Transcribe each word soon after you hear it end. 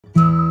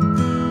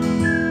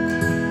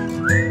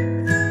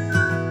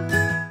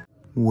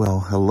Well,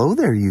 hello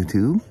there,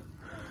 YouTube,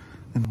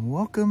 and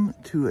welcome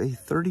to a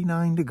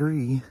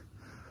 39-degree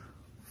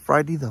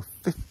Friday the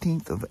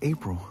 15th of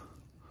April.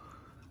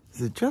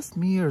 Is it just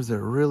me, or is it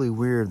really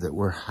weird that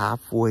we're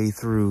halfway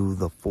through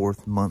the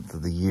 4th month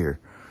of the year?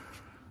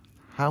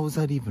 How is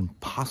that even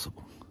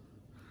possible?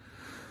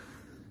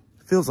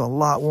 It feels a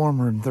lot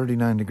warmer than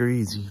 39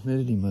 degrees. The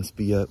humidity must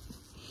be up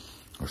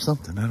or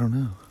something. I don't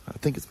know. I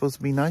think it's supposed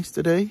to be nice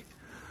today.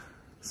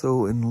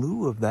 So in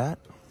lieu of that,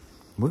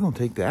 we're going to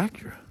take the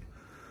Acura.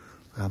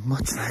 How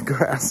much that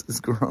grass has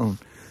grown.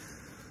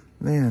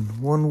 Man,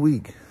 1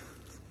 week.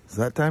 It's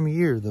that time of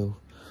year, though.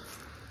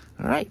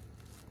 All right.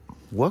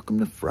 Welcome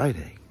to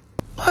Friday.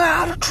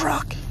 Out of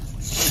truck.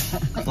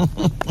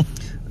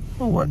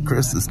 Oh, what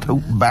Chris is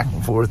toting back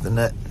and forth in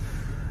that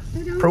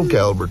Pro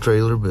Caliber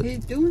trailer, but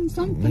he's doing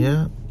something.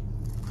 Yeah.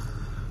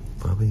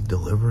 Probably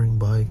delivering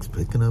bikes,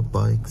 picking up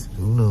bikes.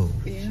 Who knows?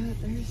 Yeah,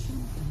 there's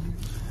something.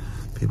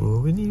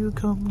 People, when you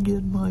come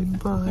get my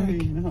bike. I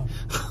know.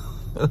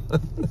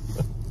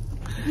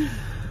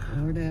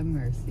 Lord have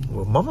mercy.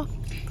 Well, Mama,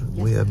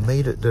 we have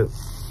made it to...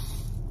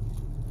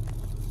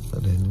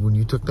 And then when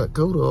you took that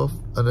coat off,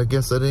 and I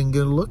guess I didn't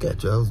get a look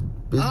at you. I was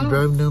busy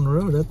driving down the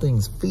road. That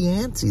thing's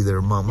fancy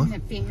there, Mama. Isn't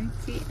it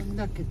fancy? And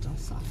look, it's all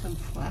soft and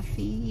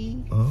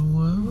fluffy. Oh,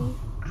 wow.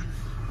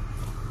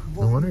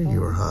 No wonder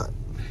you were hot.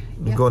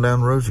 You're going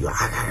down the road, you go,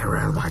 I gotta get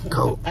rid of my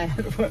coat. I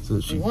had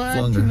So she one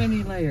flung too her.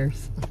 many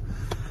layers.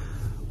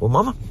 Well,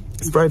 Mama,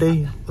 it's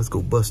Friday. Let's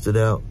go bust it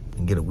out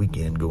and get a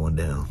weekend going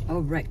down.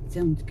 All right,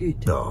 sounds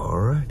good. All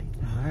righty.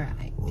 All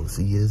right. We'll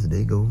see you as the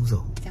day goes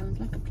on. Sounds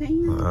like a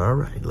plan. All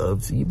right.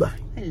 Love. See you. Bye.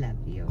 I love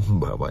you.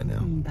 Bye-bye now.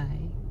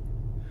 Bye.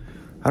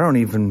 I don't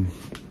even...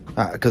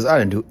 Because I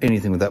didn't do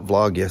anything with that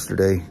vlog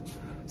yesterday.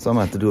 So I'm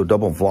going to have to do a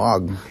double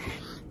vlog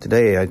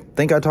today. I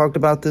think I talked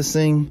about this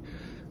thing.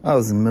 I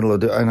was in the middle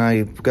of... And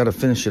I got to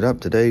finish it up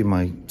today.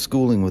 My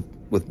schooling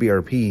with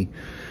BRP.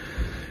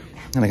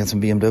 And I got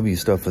some BMW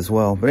stuff as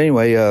well. But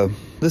anyway,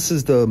 this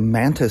is the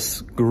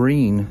Mantis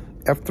Green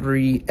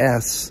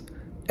F3-S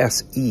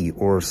SE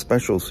or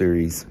Special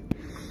Series.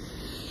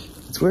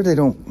 It's weird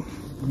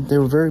they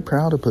were very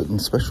proud of putting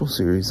Special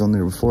Series on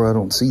there before. I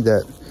don't see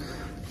that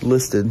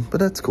listed,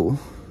 but that's cool.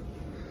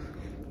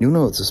 You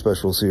know it's a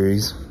Special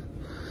Series.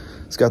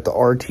 It's got the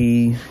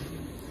RT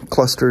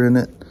cluster in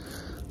it.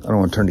 I don't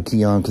want to turn the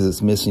key on because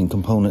it's missing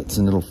components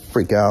and it'll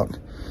freak out.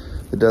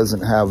 It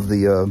doesn't have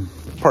the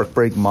park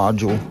brake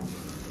module,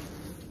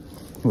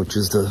 which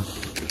is the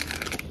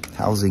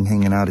housing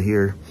hanging out of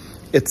here.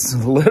 It's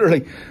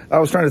literally, I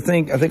was trying to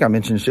think, I think I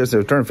mentioned this yesterday, I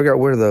was trying to figure out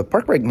where the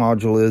park brake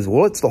module is.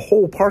 Well, it's the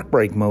whole park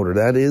brake motor.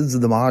 That is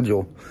the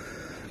module.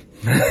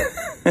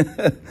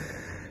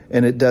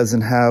 And it doesn't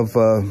have,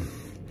 I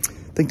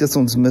think this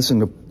one's missing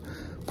the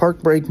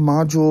park brake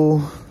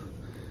module.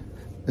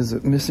 Is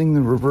it missing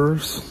the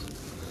reverse?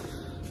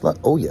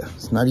 Oh yeah,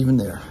 it's not even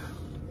there.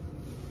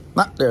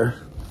 Not there.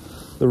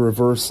 The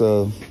reverse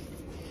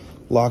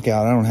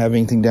lockout. I don't have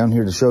anything down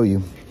here to show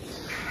you.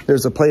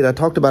 There's a plate. I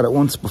talked about it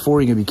once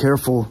before. You can be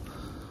careful.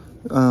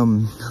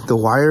 The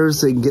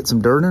wires, they can get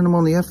some dirt in them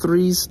on the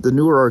F3s. The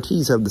newer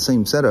RTs have the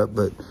same setup,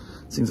 but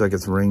it seems like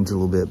it's rained a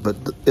little bit. But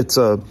it's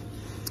a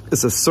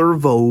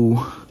servo,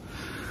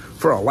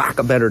 for a lack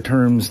of better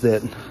terms,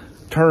 that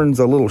turns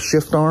a little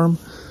shift arm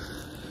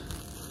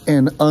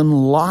and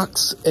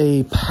unlocks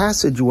a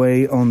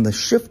passageway on the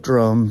shift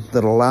drum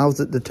that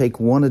allows it to take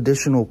one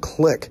additional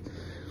click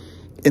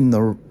in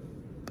the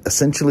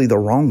essentially the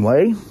wrong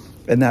way,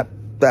 and that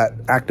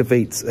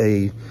activates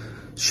a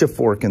shift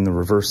fork in the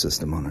reverse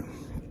system on it.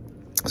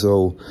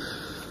 So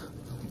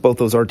both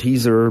those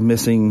RTs are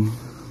missing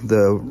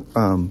the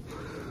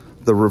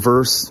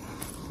reverse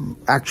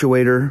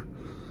actuator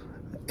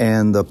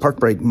and the park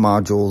brake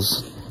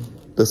modules.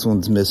 This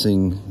one's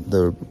missing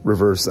the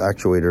reverse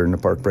actuator and the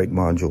park brake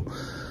module.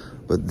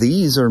 But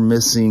these are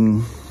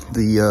missing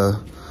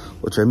the,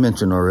 which I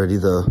mentioned already,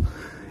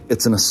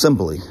 it's an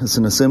assembly. It's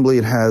an assembly.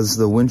 It has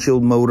the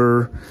windshield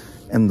motor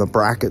and the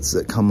brackets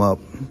that come up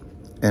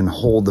and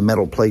hold the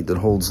metal plate that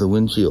holds the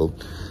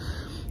windshield.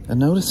 I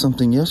noticed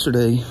something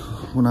yesterday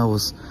when I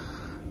was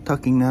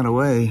tucking that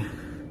away.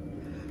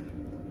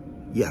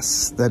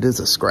 Yes, that is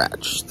a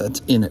scratch. That's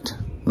in it.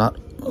 Not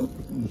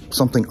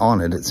something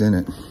on it, it's in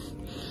it.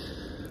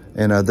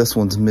 And this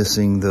one's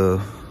missing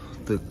the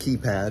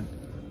keypad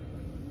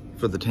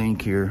for the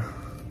tank here.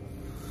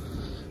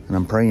 And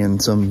I'm praying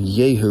some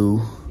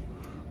yahoo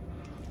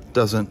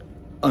doesn't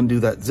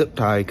undo that zip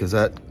tie, because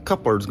that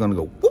coupler is going to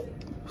go whoop.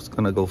 It's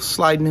going to go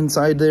sliding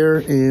inside there,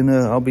 and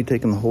I'll be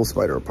taking the whole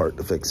spider apart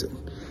to fix it.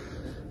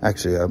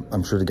 Actually,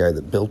 I'm sure the guy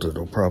that built it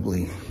will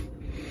probably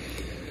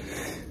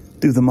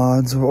do the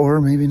mods, or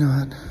maybe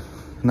not.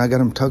 And I got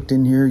them tucked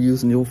in here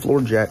using the old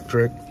floor jack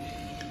trick.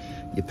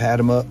 You pad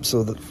them up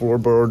so that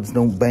floorboards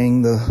don't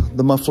bang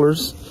the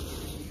mufflers,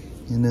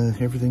 and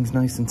everything's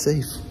nice and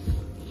safe.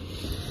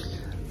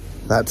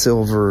 That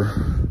silver,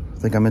 I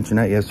think I mentioned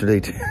that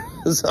yesterday too.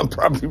 I'm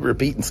probably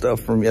repeating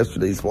stuff from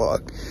yesterday's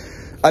vlog.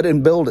 I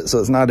didn't build it, so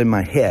it's not in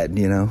my head,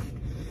 you know.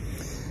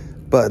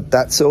 But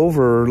that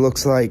silver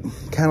looks like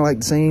kind of like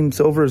the same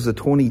silver as the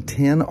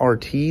 2010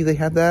 RT. They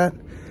had that,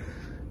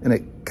 and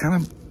it kind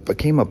of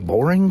became a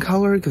boring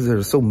color because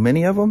there's so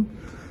many of them,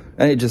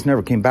 and it just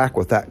never came back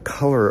with that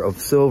color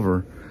of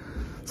silver.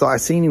 So I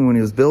seen him when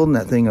he was building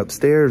that thing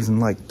upstairs,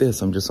 and like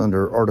this, I'm just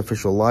under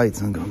artificial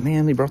lights, and I'm going,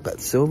 man, they brought that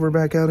silver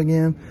back out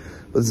again.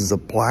 But this is a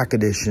black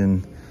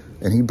edition,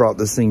 and he brought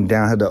this thing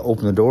down, had to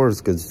open the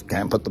doors because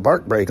can't put the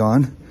park brake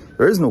on.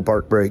 There is no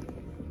park brake.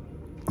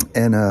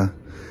 And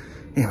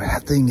anyway,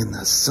 that thing in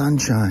the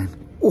sunshine,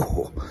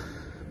 oh,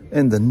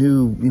 and the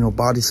new, you know,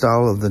 body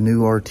style of the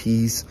new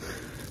RTs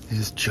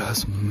is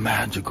just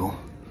magical.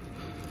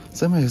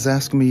 Somebody was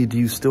asking me, do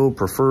you still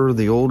prefer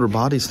the older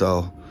body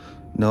style?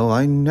 No,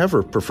 I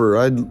never prefer.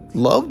 I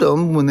loved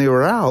them when they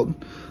were out,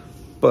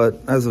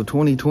 but as of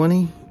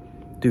 2020,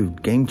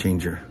 dude, game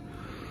changer.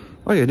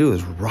 All you gotta do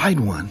is ride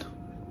one.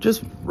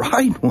 Just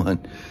ride one.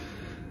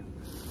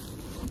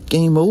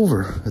 Game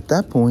over at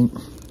that point.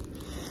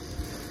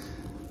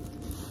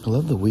 I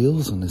love the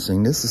wheels on this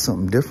thing. This is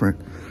something different.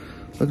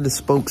 Look at the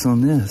spokes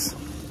on this.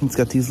 It's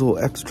got these little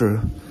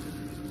extra.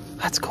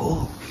 That's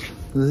cool.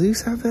 Do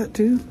these have that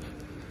too?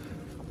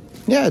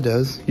 Yeah, it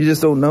does. You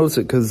just don't notice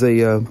it because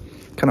they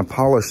kind of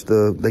polish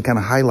they kind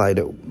of highlight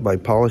it by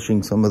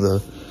polishing some of the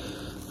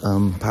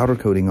powder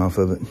coating off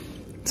of it.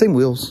 Same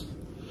wheels.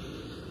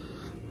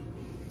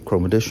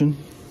 Chrome edition,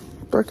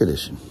 dark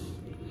edition.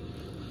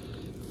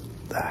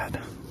 That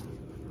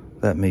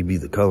may be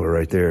the color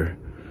right there.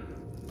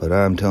 But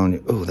I'm telling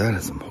you, oh, that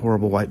is some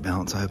horrible white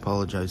balance. I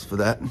apologize for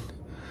that.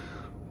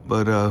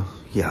 But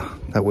yeah,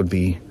 that would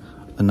be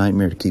a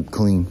nightmare to keep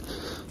clean.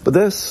 But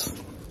this,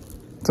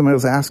 somebody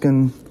was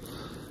asking,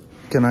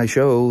 can I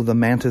show the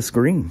Mantis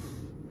green?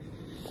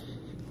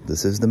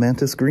 This is the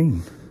Mantis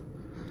green.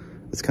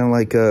 It's kind of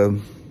like,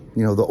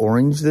 you know, the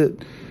orange that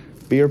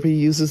BRP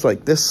uses,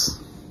 like this.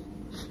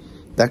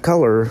 That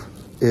color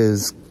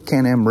is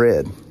Can-Am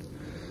red.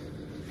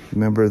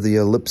 Remember the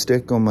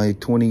lipstick on my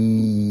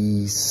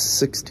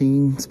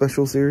 2016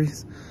 special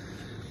series?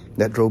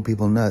 That drove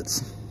people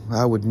nuts.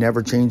 I would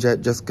never change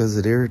that just because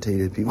it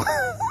irritated people.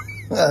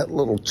 That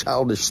little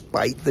childish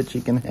spite that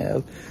you can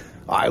have.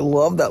 I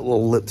love that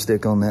little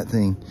lipstick on that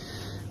thing.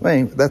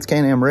 Anyway, that's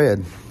Can-Am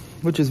red,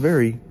 which is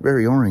very,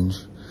 very orange.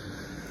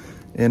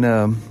 And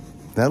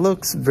that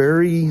looks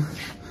very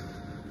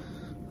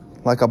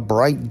like a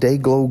bright day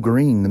glow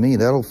green to me.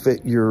 That'll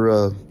fit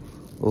your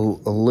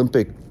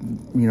Olympic,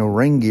 you know,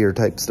 rain gear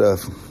type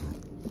stuff.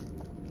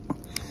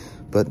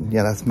 But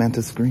yeah, that's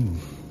Mantis green.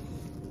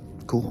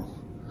 Cool.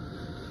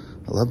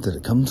 I love that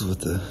it comes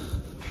with the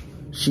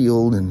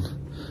shield, and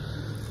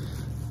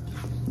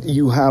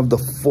you have the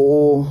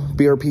full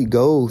BRP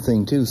Go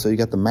thing too. So you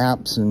got the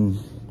maps and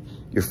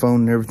your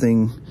phone and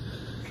everything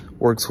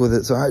works with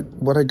it. So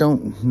what I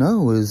don't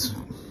know is,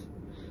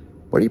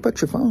 where do you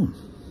put your phone?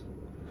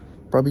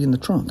 Probably in the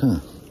trunk, huh?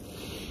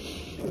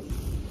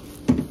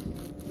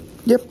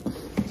 Yep.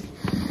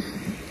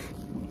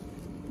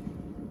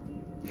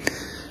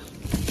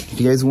 If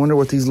you guys wonder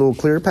what these little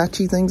clear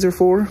patchy things are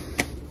for,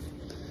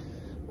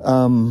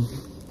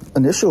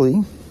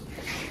 initially,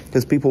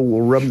 because people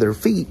will rub their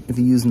feet if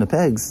you're using the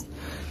pegs,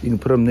 you can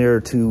put them there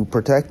to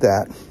protect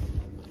that.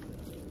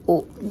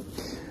 Well,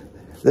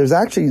 there's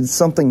actually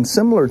something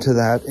similar to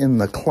that in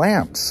the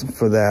clamps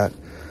for that,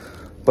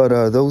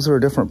 but those are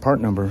a different part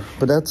number.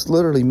 But that's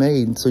literally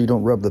made so you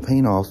don't rub the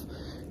paint off.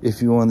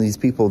 If you're one of these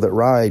people that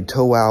ride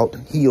toe out,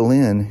 heel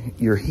in,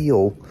 your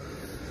heel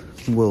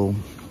will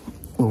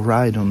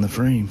ride on the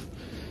frame.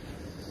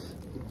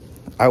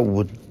 I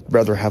would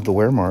rather have the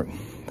wear mark.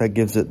 That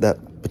gives it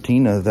that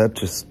patina. That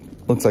just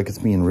looks like it's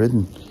being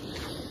ridden.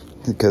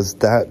 Because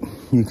that,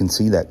 you can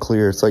see that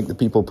clear. It's like the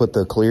people put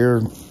the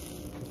clear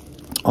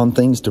on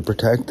things to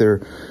protect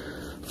their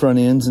front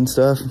ends and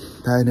stuff.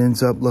 That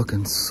ends up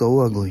looking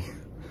so ugly.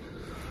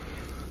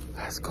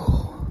 That's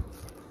cool.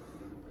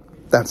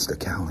 That's the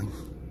cowling.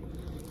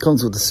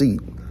 Comes with the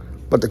seat,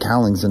 but the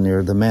cowling's in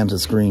there. The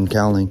Mantis green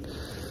cowling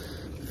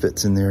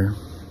fits in there.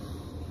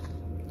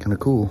 Kind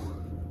of cool.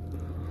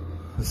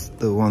 That's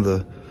one of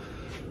the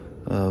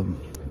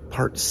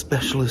parts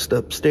specialist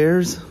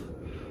upstairs.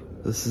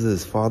 This is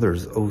his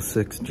father's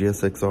 06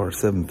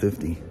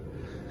 GSXR750.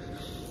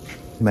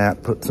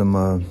 Matt put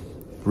some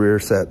rear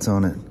sets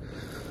on it.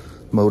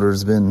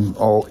 Motor's been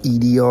all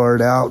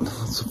EDR'd out.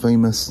 It's a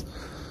famous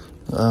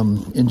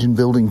engine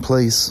building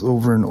place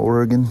over in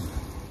Oregon.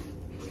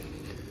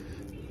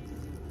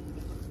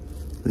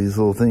 These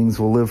little things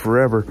will live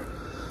forever.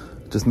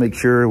 Just make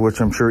sure, which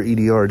I'm sure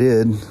EDR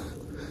did,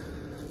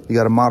 you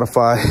got to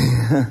modify.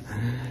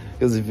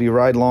 Because if you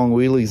ride long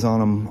wheelies on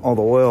them, all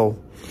the oil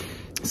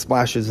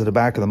splashes at the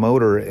back of the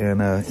motor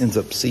and ends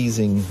up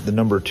seizing the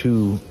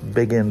 #2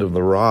 big end of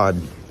the rod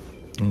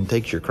and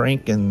takes your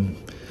crank. And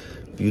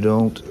if you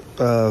don't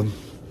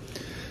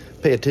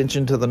pay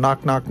attention to the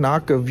knock, knock,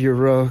 knock of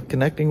your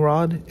connecting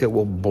rod, it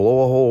will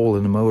blow a hole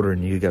in the motor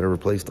and you got to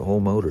replace the whole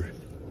motor.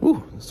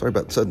 Ooh, sorry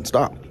about the sudden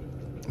stop.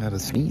 I had a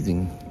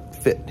sneezing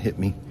fit hit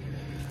me.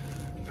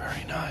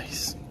 Very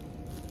nice.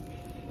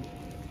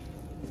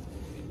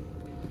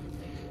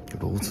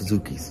 Good old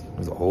Suzukis.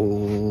 There's a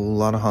whole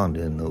lot of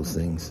Honda in those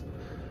things.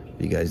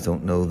 If you guys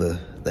don't know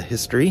the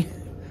history.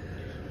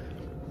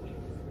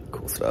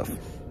 Cool stuff.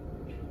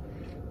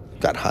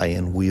 Got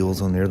high-end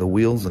wheels on there. The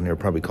wheels on there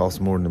probably cost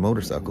more than the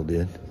motorcycle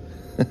did.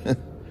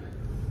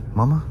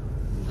 Mama,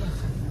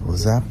 it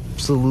was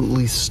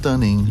absolutely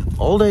stunning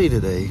all day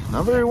today.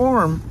 Not very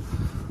warm,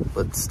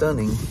 but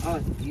stunning. Oh,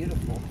 it's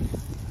beautiful.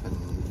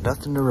 And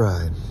nothing to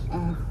ride.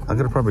 I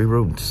could have probably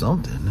rode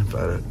something if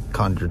I had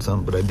conjured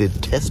something, but I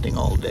did testing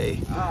all day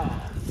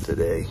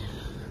today.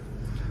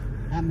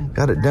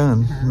 Got it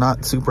done.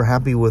 Not super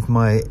happy with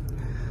my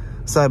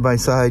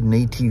side-by-side and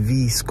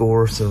ATV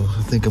score, so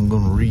I think I'm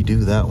going to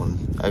redo that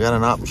one. I got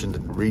an option to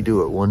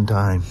redo it one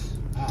time.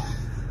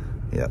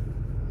 Yep.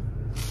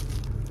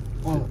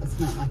 Well, it's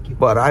not like you.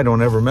 But I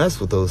don't ever mess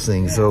with those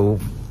things, so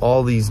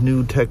all these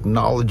new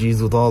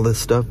technologies with all this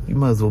stuff, you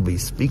might as well be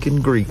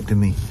speaking Greek to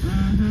me.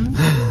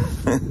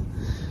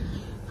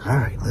 All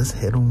right, let's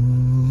head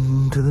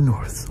on to the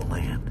north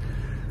land.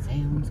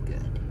 Sounds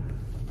good.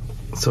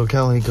 So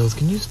Kelly goes,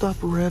 can you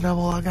stop a red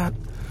apple? I got...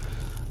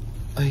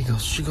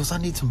 She goes, I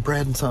need some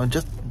bread and something,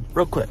 just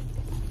real quick.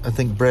 I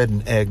think bread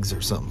and eggs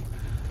or something.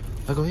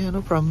 I go, yeah,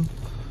 no problem.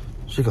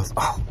 She goes,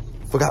 oh,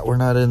 forgot we're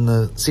not in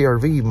the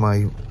CRV.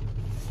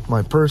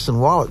 My purse and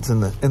wallet's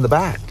in the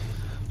back.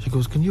 She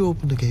goes, can you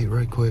open the gate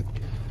right quick?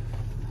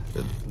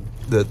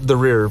 The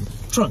rear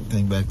trunk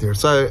thing back there.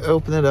 So I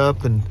open it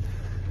up and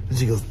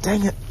she goes,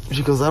 dang it.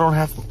 She goes, I don't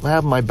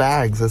have my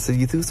bags. I said,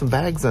 you threw some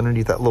bags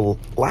underneath that little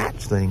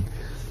latch thing.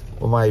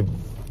 Well, my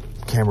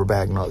camera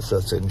bag and all that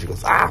stuff's in. She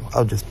goes,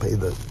 I'll just pay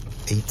the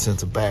 8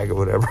 cents a bag or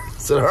whatever. I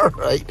said, all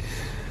right.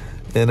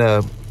 And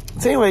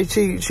so anyway,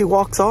 she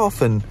walks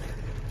off and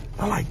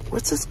I'm like,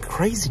 what's this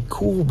crazy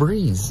cool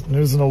breeze? And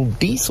there's an old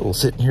diesel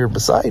sitting here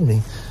beside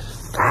me.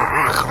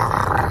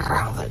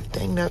 I'm like,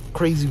 dang, that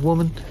crazy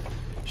woman.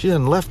 She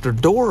done left her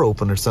door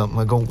open or something.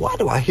 I go, why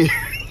do I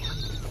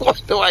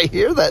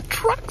hear that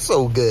truck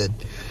so good?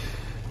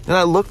 And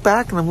I look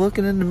back and I'm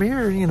looking in the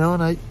mirror, you know,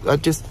 and I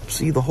just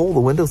see the hole, the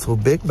window's so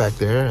big back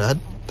there.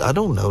 I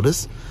don't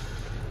notice.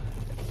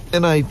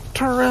 And I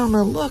turn around and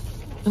I look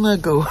and I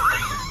go,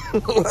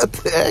 what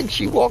the heck?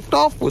 She walked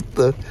off with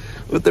the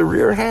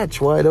rear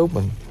hatch wide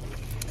open.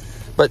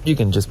 But you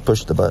can just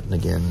push the button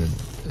again and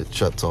it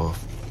shuts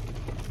off.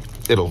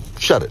 It'll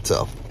shut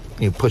itself.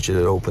 You push it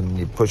open,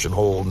 you push and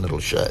hold and it'll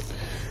shut.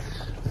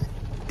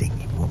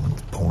 Dingy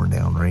woman's pouring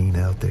down rain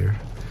out there.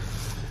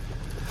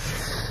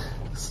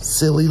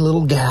 Silly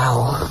little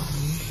gal.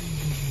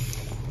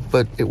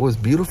 But it was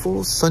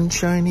beautiful,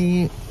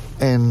 sunshiny,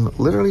 and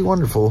literally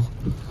wonderful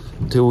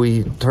until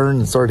we turned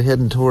and started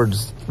heading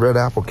towards Red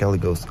Apple. Kelly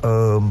goes,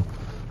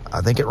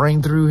 I think it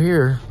rained through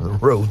here. The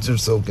roads are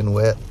soaking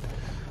wet.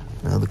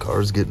 Now the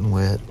car's getting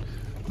wet.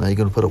 Now you're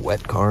gonna put a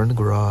wet car in the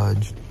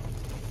garage.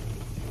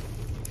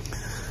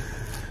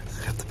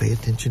 Have to pay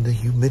attention to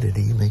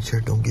humidity, make sure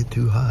it don't get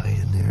too high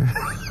in there.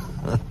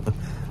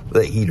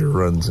 The heater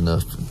runs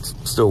enough. It's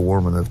still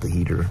warm enough, the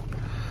heater.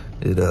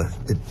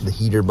 The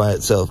heater by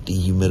itself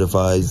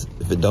dehumidifies.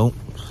 If it don't,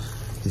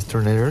 just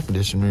turn that air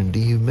conditioner in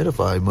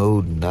dehumidify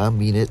mode. And I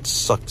mean, it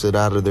sucks it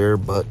out of there,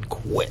 but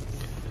quick.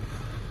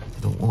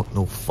 Don't want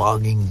no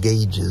fogging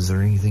gauges or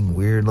anything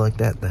weird like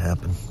that to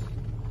happen.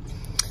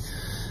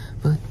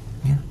 But,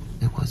 yeah,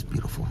 it was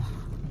beautiful.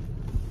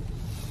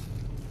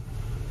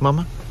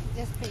 Mama?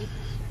 Yes, babe.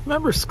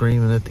 Remember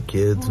screaming at the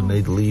kids when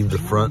they'd leave the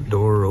front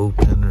door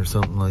open or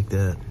something like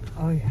that?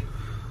 Oh, yeah.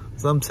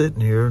 So I'm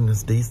sitting here and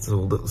this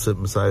diesel that was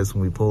sitting beside us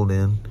when we pulled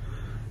in.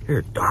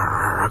 Here,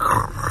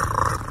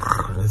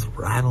 it's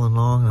rattling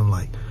along. And I'm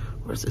like,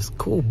 where's this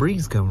cool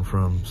breeze coming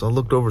from? So I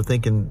looked over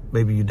thinking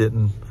maybe you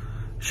didn't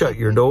shut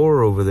your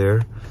door over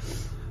there.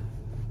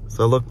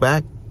 So I looked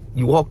back.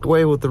 You walked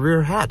away with the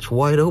rear hatch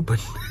wide open.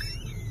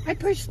 I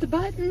pushed the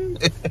button.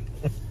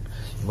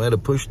 You might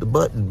have pushed the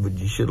button, but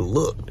you should have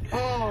looked.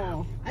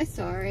 Oh, I'm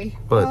sorry.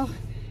 But oh,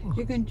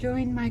 you can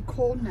join my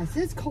coldness.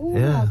 It's cold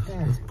yeah, out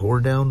there. It's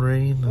poured down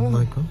rain. I'm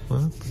like, oh,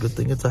 well, it's a good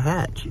thing it's a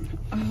hatch.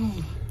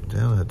 Oh.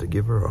 I'll have to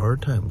give her a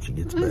hard time when she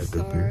gets back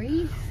up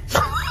here.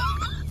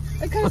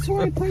 I could have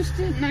sworn I pushed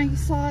it and I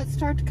saw it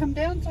start to come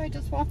down, so I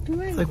just walked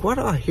away. It's like, why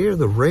do I hear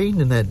the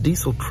rain in that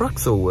diesel truck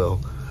so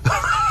well?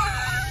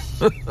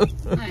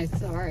 I'm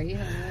sorry.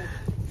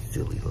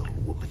 Silly little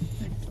woman.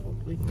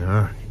 Totally. All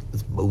right,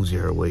 let's mosey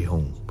our way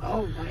home.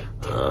 All right.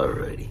 All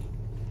righty.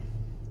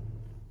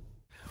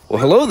 Well,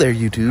 hello there,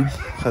 YouTube.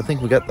 I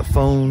think we got the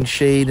phone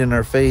shade in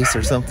our face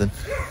or something.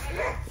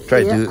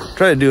 Try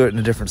to do it in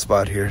a different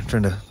spot here.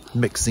 Trying to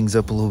mix things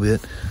up a little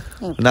bit.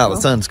 But now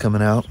the sun's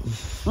coming out.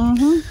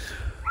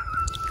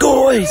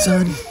 Go away,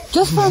 son.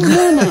 Just for a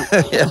minute.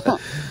 Yeah.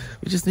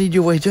 We just need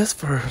you away just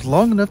for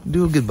long enough to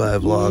do a goodbye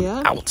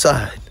vlog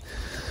outside.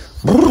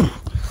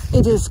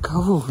 It is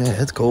cold.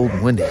 Yeah, it's cold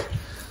and windy.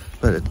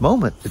 But at the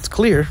moment, it's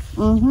clear.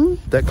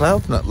 That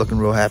cloud's not looking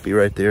real happy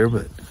right there,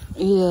 but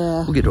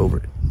yeah, we'll get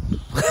over it.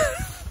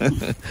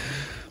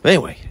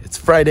 Anyway, it's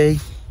Friday.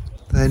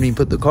 I didn't even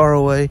put the car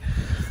away.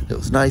 It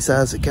was nice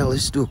eyes at Kelly.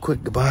 Just do a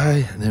quick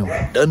goodbye, and then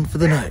we're done for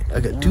the night. I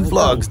got 2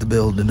 vlogs to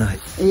build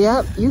tonight.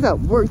 Yep, you got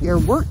work. Your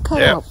work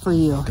cut out for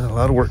you. Got a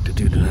lot of work to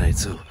do tonight,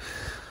 so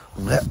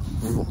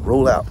we'll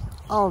roll out.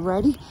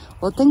 Alrighty.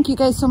 Well, thank you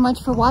guys so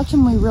much for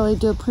watching. We really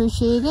do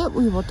appreciate it.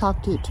 We will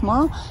talk to you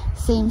tomorrow.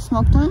 Same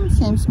smoke time,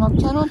 same smoke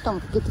channel. Don't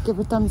forget to give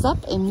a thumbs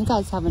up. And you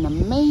guys have an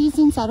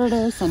amazing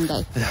Saturday or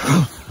Sunday.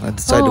 I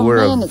decided to wear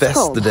a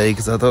vest today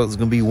because I thought it was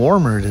going to be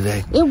warmer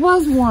today. It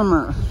was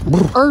warmer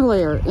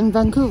earlier in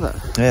Vancouver.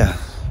 Yeah.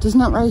 Just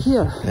not right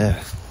here.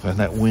 Yeah. And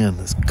that wind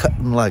is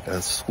cutting like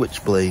a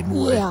switchblade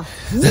away. Yeah.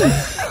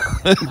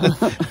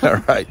 All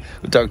right.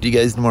 We'll talk to you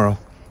guys tomorrow.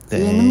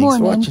 Thanks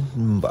for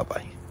watching.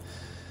 Bye-bye.